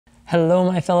Hello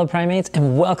my fellow primates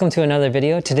and welcome to another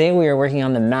video. Today we are working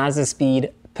on the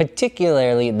MazdaSpeed,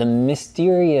 particularly the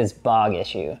mysterious bog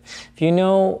issue. If you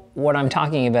know what I'm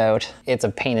talking about, it's a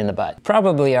pain in the butt.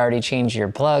 Probably already changed your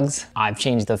plugs. I've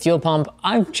changed the fuel pump.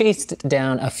 I've chased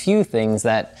down a few things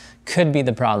that could be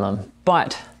the problem,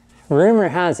 but rumor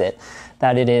has it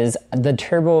that it is the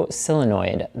turbo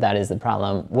solenoid that is the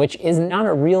problem, which is not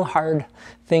a real hard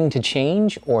thing to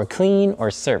change or clean or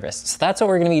service. So that's what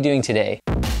we're gonna be doing today.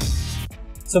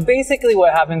 So basically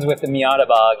what happens with the Miata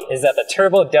bog is that the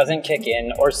turbo doesn't kick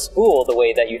in or spool the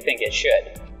way that you think it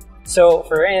should. So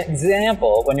for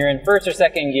example, when you're in first or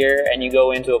second gear and you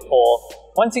go into a pole,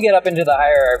 once you get up into the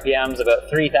higher RPMs, about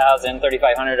 3,000,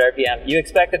 3,500 RPM, you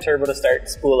expect the turbo to start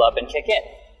spool up and kick in.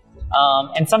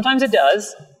 And sometimes it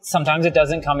does. Sometimes it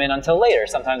doesn't come in until later.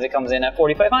 Sometimes it comes in at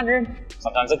 4,500.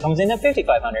 Sometimes it comes in at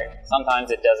 5,500.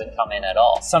 Sometimes it doesn't come in at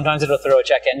all. Sometimes it'll throw a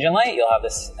check engine light. You'll have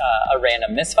this a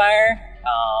random misfire.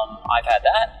 I've had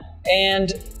that. And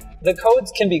the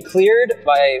codes can be cleared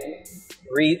by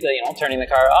turning the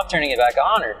car off, turning it back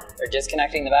on, or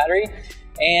disconnecting the battery.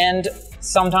 And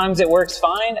sometimes it works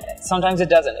fine. Sometimes it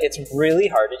doesn't. It's really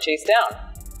hard to chase down.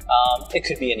 It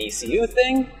could be an ECU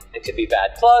thing. It could be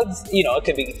bad plugs. It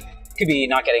could be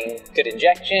not getting good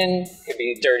injection. It could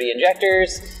be dirty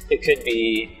injectors. It could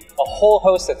be a whole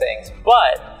host of things.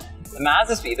 But the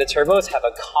MazdaSpeed, the turbos have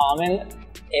a common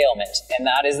ailment, and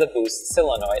that is the boost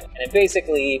solenoid. And it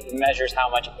basically measures how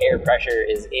much air pressure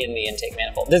is in the intake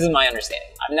manifold. This is my understanding.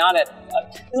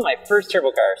 This is my first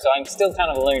turbo car, so I'm still kind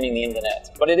of learning the ins and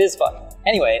outs, but it is fun.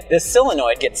 Anyway, this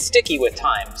solenoid gets sticky with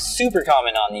time. Super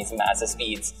common on these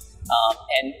MazdaSpeeds.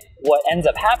 And what ends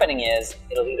up happening is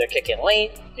it'll either kick in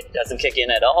late, it doesn't kick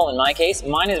in at all. In my case,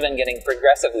 mine has been getting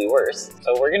progressively worse.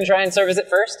 So we're gonna try and service it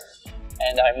first,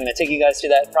 and I'm gonna take you guys through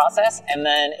that process, and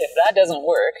then if that doesn't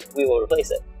work, we will replace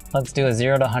it. Let's do a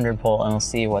 0 to 100 pull and we'll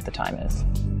see what the time is.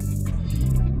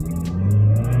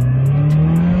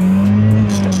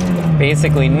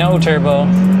 Basically no turbo,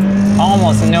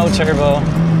 almost no turbo,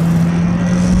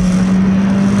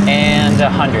 and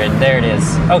 100, there it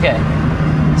is. Okay.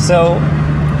 So,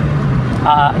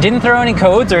 didn't throw any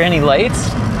codes or any lights,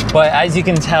 but as you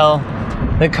can tell,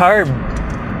 the car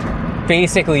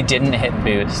basically didn't hit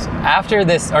boost. After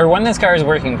this, or when this car is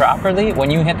working properly, when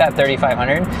you hit that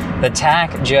 3,500, the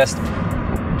tach just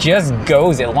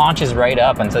goes, it launches right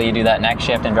up until you do that next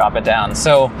shift and drop it down.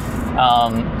 So,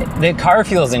 the car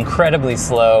feels incredibly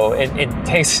slow. It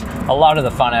takes a lot of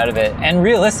the fun out of it. And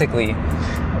realistically,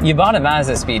 you bought a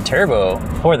MazdaSpeed turbo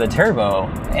for the turbo,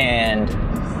 and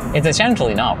it's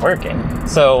essentially not working.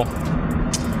 So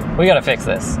we gotta fix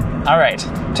this. All right,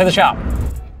 to the shop.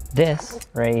 This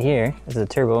right here is a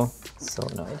turbo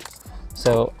solenoid.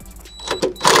 So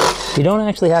you don't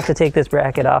actually have to take this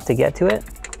bracket off to get to it,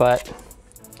 but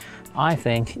I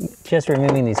think just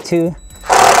removing these two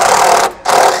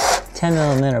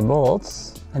 10mm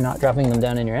bolts and not dropping them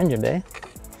down in your engine bay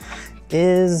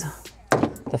is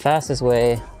the fastest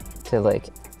way to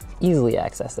easily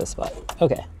access this spot.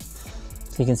 Okay.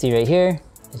 So you can see right here,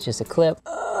 it's just a clip.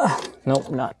 Nope,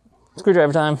 not.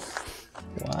 Screwdriver time.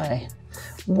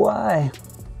 Why?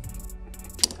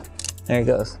 There it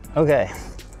goes. Okay.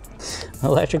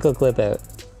 Electrical clip out.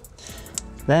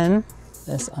 Then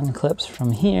this unclips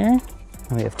from here,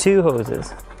 and we have two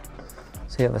hoses.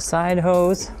 So you have a side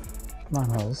hose, come on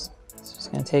hose. So just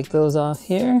gonna take those off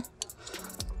here.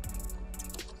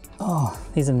 Oh,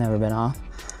 these have never been off,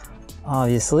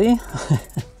 obviously,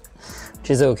 which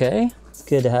is okay.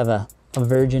 Good to have a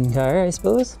virgin car, I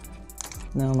suppose.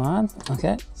 No mod.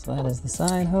 Okay, so that is the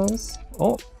side hose.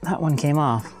 Oh, that one came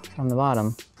off from the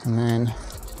bottom. And then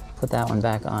put that one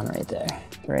back on right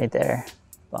there,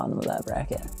 bottom of that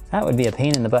bracket. That would be a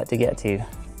pain in the butt to get to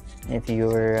if you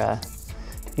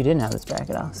didn't have this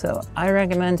bracket off. So I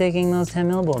recommend taking those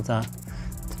 10mm bolts off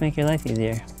to make your life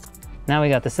easier. Now we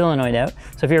got the solenoid out.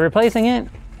 So if you're replacing it,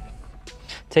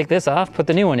 take this off, put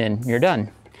the new one in, you're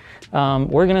done.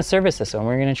 We're gonna service this one.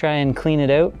 We're gonna try and clean it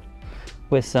out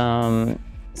with some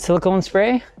silicone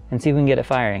spray and see if we can get it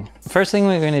firing. First thing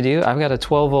we're gonna do, I've got a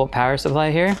 12-volt power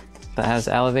supply here that has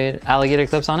alligator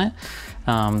clips on it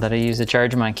that I use to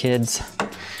charge my kid's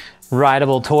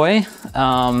rideable toy.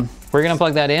 We're gonna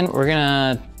plug that in. We're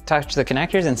gonna touch the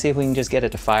connectors and see if we can just get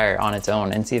it to fire on its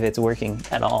own and see if it's working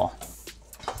at all.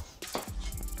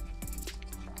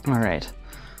 All right,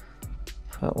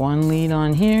 put one lead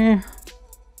on here.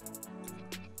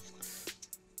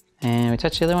 And we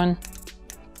touch the other one.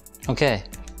 Okay.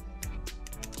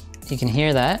 You can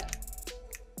hear that.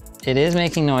 It is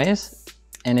making noise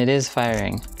and it is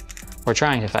firing, or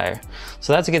trying to fire.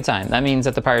 So that's a good sign. That means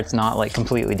that the part's not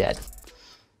completely dead.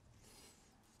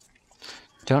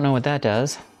 Don't know what that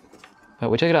does, but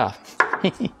we took it off.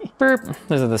 Burp.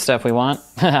 This is the stuff we want.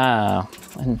 En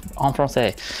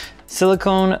français.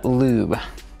 Silicone lube.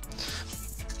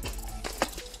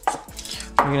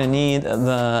 We're gonna need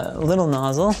the little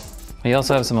nozzle. We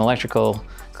also have some electrical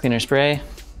cleaner spray,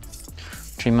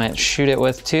 which we might shoot it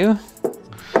with too.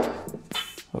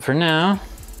 But for now,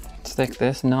 stick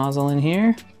this nozzle in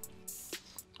here.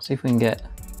 See if we can get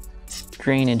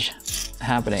drainage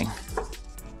happening.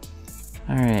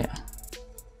 All right.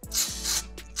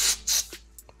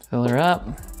 Fill her up.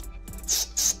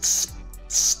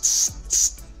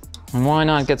 And why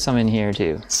not get some in here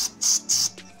too?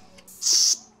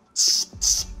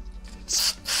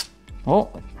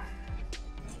 Oh,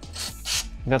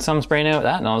 got some spraying out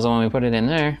that nozzle when we put it in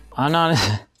there. I'm not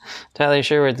entirely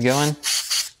sure where it's going,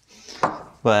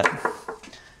 but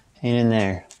ain't in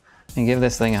there. And give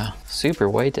this thing a super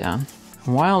white down.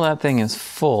 And while that thing is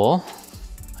full,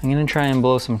 I'm gonna try and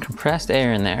blow some compressed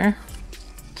air in there.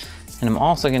 And I'm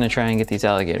also gonna try and get these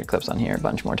alligator clips on here a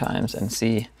bunch more times and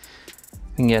see if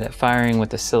we can get it firing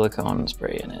with the silicone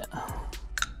spray in it.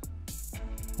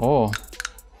 Oh,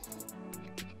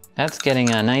 that's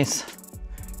getting a nice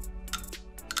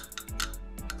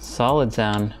solid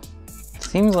sound.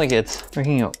 Seems like it's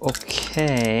working out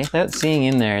okay. Without seeing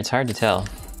in there, it's hard to tell.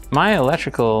 My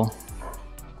electrical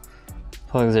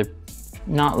plugs are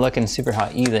not looking super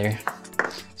hot either.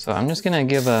 So I'm just gonna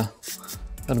give a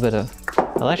little bit of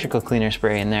electrical cleaner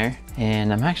spray in there.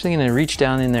 And I'm actually gonna reach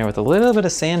down in there with a little bit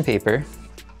of sandpaper.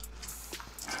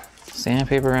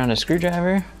 Sandpaper around a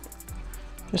screwdriver.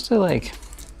 Just to like,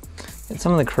 get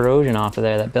some of the corrosion off of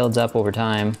there that builds up over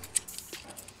time.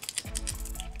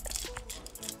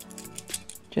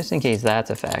 Just in case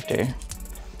that's a factor.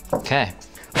 Okay.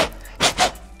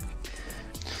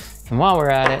 And while we're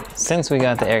at it, since we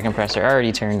got the air compressor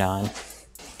already turned on,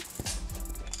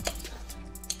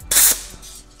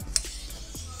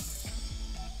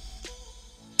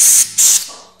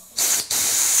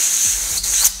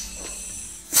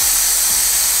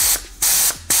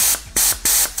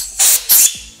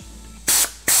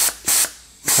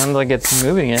 sounds like it's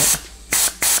moving it,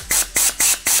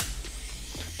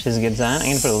 which is a good sign. I'm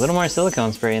gonna put a little more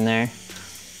silicone spray in there.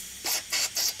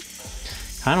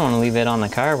 I don't want to leave it on the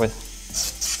car with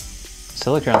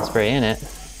silicone spray in it.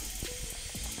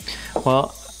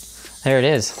 Well, there it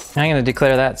is. I'm gonna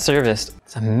declare that serviced.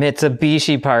 It's a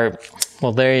Mitsubishi part.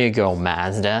 Well, there you go,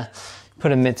 Mazda.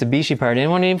 Put a Mitsubishi part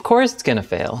in one, and of course it's gonna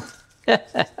fail.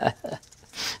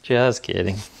 Just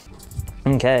kidding.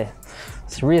 Okay.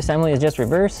 So reassembly is just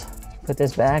reverse. Put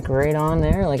this back right on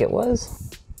there like it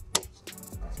was.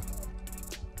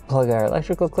 Plug our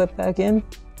electrical clip back in.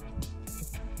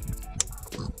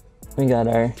 We got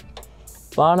our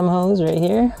bottom hose right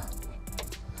here.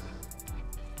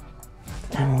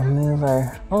 And we'll move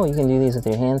our, oh, you can do these with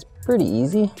your hands pretty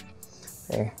easy.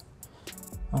 They're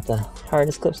not the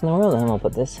hardest clips in the world. And then we'll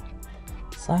put this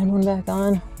side one back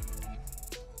on.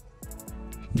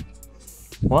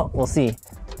 Well, we'll see.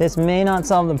 This may not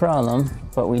solve the problem,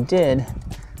 but we did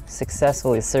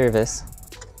successfully service.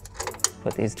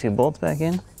 Put these two bolts back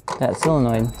in. That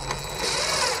solenoid.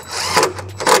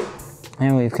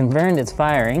 And we've confirmed it's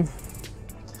firing.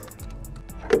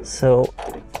 So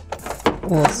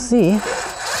we'll see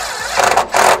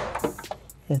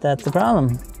if that's the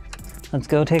problem. Let's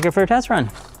go take her for a test run.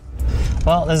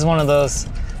 Well, this is one of those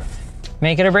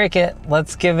make it or break it.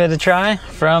 Let's give it a try.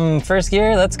 From first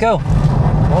gear, let's go.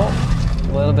 Whoa.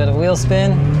 A little bit of wheel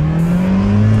spin.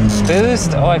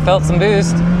 Boost. Oh, I felt some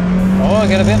boost. Oh, I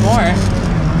got a bit more.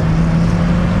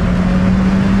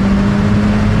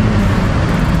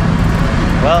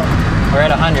 Well, we're at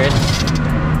 100.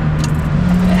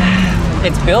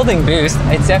 It's building boost.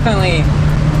 It's definitely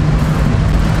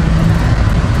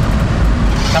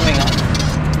coming up.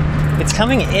 It's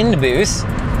coming into boost,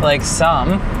 like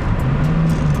some.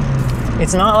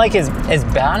 It's not like as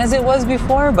bad as it was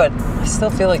before, but I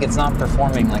still feel like it's not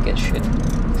performing like it should.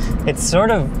 It's sort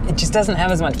of, it just doesn't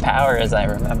have as much power as I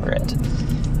remember it.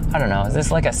 I don't know, is this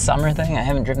like a summer thing? I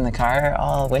haven't driven the car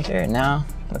all winter. Now,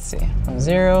 let's see, from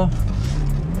 0,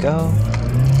 go.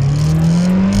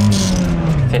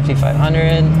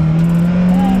 5,500,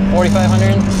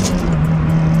 4,500,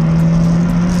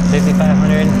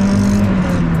 5,500.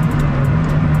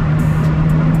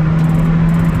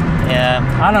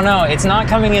 Yeah, I don't know. It's not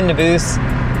coming into boost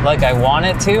like I want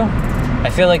it to. I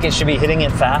feel like it should be hitting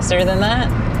it faster than that.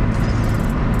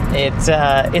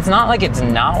 It's not like it's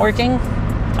not working.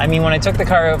 I mean, when I took the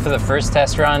car out for the first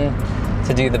test run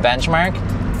to do the benchmark,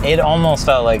 it almost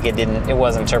felt like it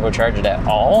wasn't turbocharged at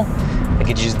all. Like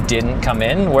it just didn't come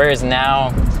in. Whereas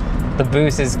now the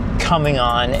boost is coming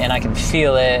on and I can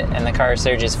feel it, and the car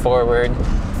surges forward.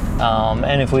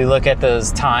 And if we look at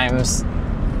those times,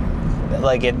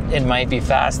 like it might be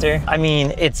faster. I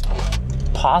mean, it's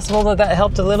possible that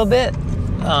helped a little bit.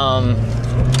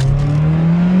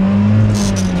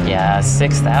 Yeah,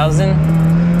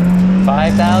 6,000,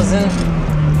 5,000,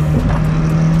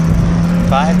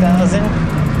 5,000.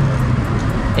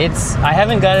 I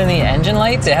haven't got any engine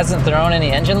lights. It hasn't thrown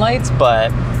any engine lights,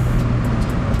 but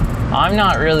I'm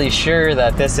not really sure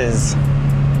that this is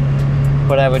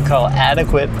what I would call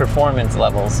adequate performance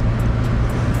levels.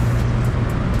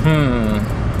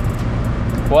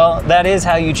 Well, that is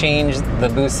how you change the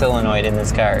boost solenoid in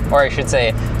this car. Or I should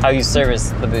say, how you service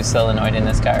the boost solenoid in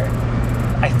this car.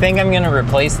 I think I'm gonna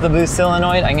replace the boost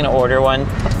solenoid. I'm gonna order one.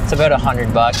 It's about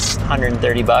 $100 bucks,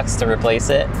 130 bucks to replace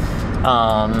it.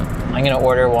 I'm gonna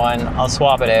order one, I'll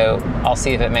swap it out, I'll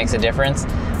see if it makes a difference.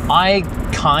 I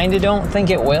kinda don't think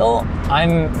it will.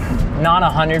 I'm not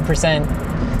 100%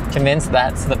 convinced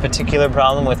that's the particular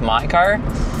problem with my car.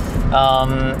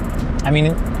 I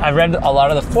mean, I've read a lot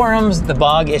of the forums, the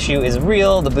bog issue is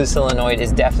real, the boost solenoid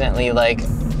is definitely like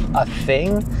a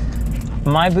thing.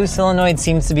 My boost solenoid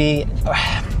seems to be,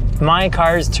 my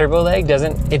car's turbo lag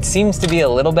it seems to be a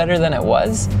little better than it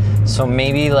was. So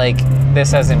maybe like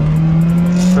this has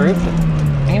improved.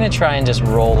 I'm gonna try and just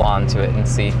roll onto it and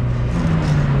see.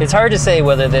 It's hard to say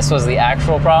whether this was the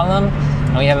actual problem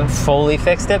and we haven't fully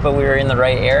fixed it, but we were in the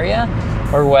right area,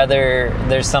 or whether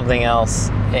there's something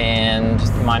else and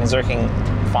mine is working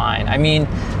fine. I mean,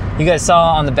 you guys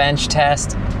saw on the bench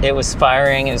test, it was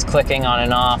firing, it was clicking on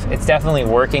and off. It's definitely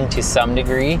working to some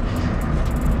degree.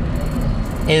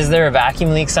 Is there a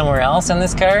vacuum leak somewhere else in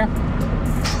this car?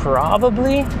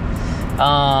 Probably.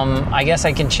 I guess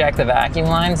I can check the vacuum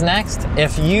lines next.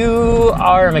 If you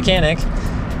are a mechanic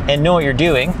and know what you're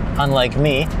doing, unlike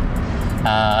me,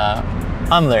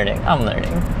 I'm learning.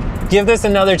 Give this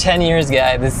another 10 years,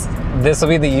 guy. This will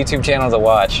be the YouTube channel to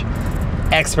watch.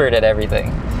 Expert at everything.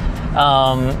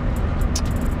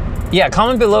 Yeah,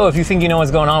 comment below if you think you know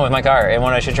what's going on with my car and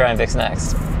what I should try and fix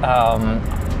next.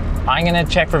 I'm gonna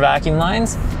check for vacuum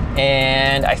lines,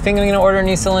 and I think I'm gonna order a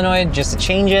new solenoid just to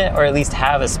change it, or at least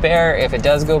have a spare if it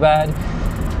does go bad,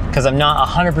 because I'm not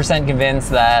 100%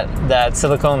 convinced that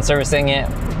silicone servicing it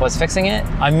was fixing it.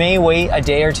 I may wait a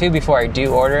day or two before I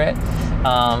do order it.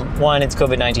 One, it's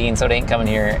COVID-19, so it ain't coming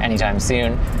here anytime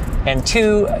soon. And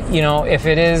two, you know, if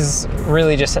it is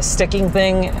really just a sticking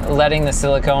thing, letting the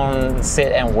silicone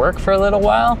sit and work for a little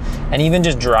while, and even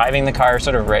just driving the car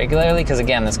sort of regularly, because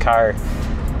again, this car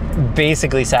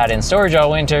basically sat in storage all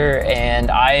winter,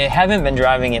 and I haven't been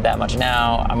driving it that much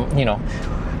now. You know,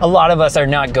 a lot of us are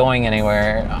not going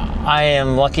anywhere. I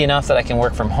am lucky enough that I can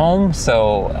work from home,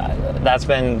 so that's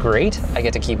been great. I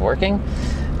get to keep working.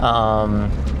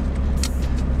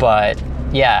 But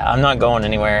yeah, I'm not going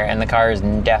anywhere, and the car is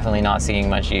definitely not seeing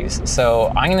much use.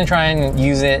 So I'm gonna try and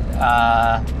use it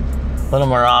a little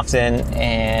more often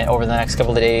and over the next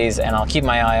couple of days, and I'll keep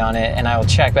my eye on it, and I will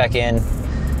check back in,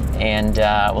 and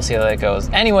we'll see how that goes.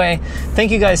 Anyway,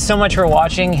 thank you guys so much for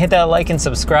watching. Hit that like and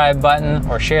subscribe button,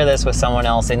 or share this with someone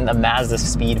else in the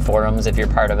MazdaSpeed forums if you're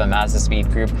part of a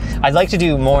MazdaSpeed group. I'd like to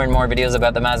do more and more videos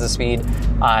about the MazdaSpeed.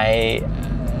 I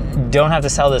don't have to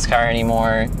sell this car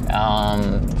anymore.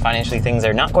 Financially, things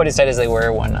are not quite as tight as they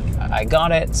were when I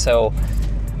got it, so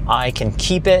I can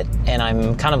keep it, and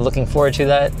I'm kind of looking forward to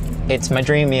that. It's my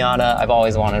dream Miata. I've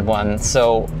always wanted one,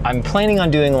 so I'm planning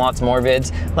on doing lots more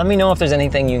vids. Let me know if there's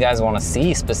anything you guys want to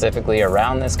see specifically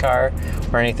around this car,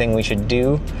 or anything we should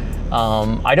do.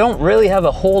 I don't really have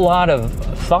a whole lot of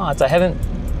thoughts. I haven't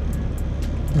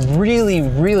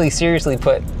really seriously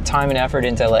put time and effort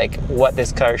into like what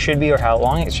this car should be, or how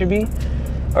long it should be,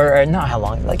 or not how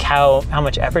long, like how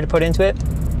much effort to put into it.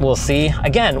 We'll see.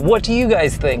 Again, what do you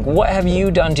guys think? What have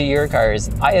you done to your cars?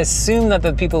 I assume that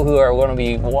the people who are going to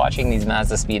be watching these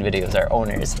MazdaSpeed videos are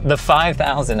owners. The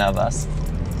 5,000 of us,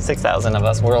 6,000 of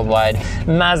us worldwide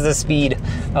MazdaSpeed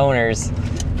owners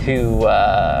who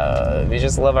we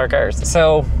just love our cars.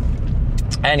 So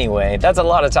anyway, that's a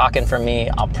lot of talking from me.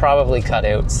 I'll probably cut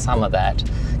out some of that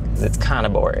because it's kind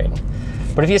of boring.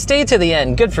 But if you stayed to the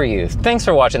end, good for you. Thanks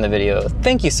for watching the video.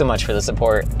 Thank you so much for the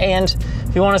support. And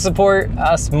if you want to support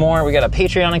us more, we got a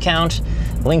Patreon account.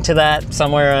 Link to that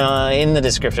somewhere in the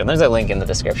description. There's a link in the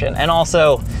description. And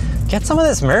also, get some of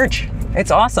this merch.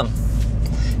 It's awesome.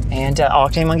 And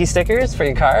Octane Monkey stickers for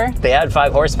your car. They add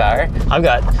 5 horsepower. I've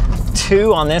got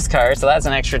 2 on this car, so that's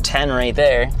an extra 10 right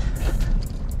there.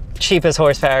 Cheapest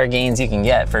horsepower gains you can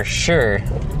get, for sure.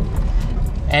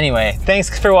 Anyway,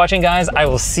 thanks for watching, guys. I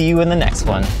will see you in the next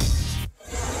one.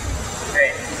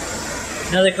 Great.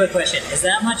 Another quick question. Is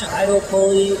that much idle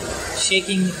pulley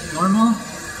shaking normal,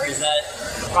 or is that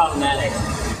problematic?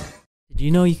 Did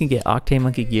you know you can get Octane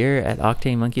Monkey gear at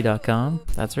octanemonkey.com?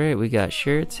 That's right, we got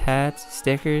shirts, hats,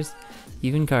 stickers,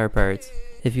 even car parts.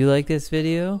 If you like this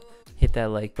video, hit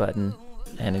that like button.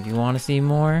 And if you want to see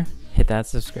more, hit that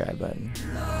subscribe button.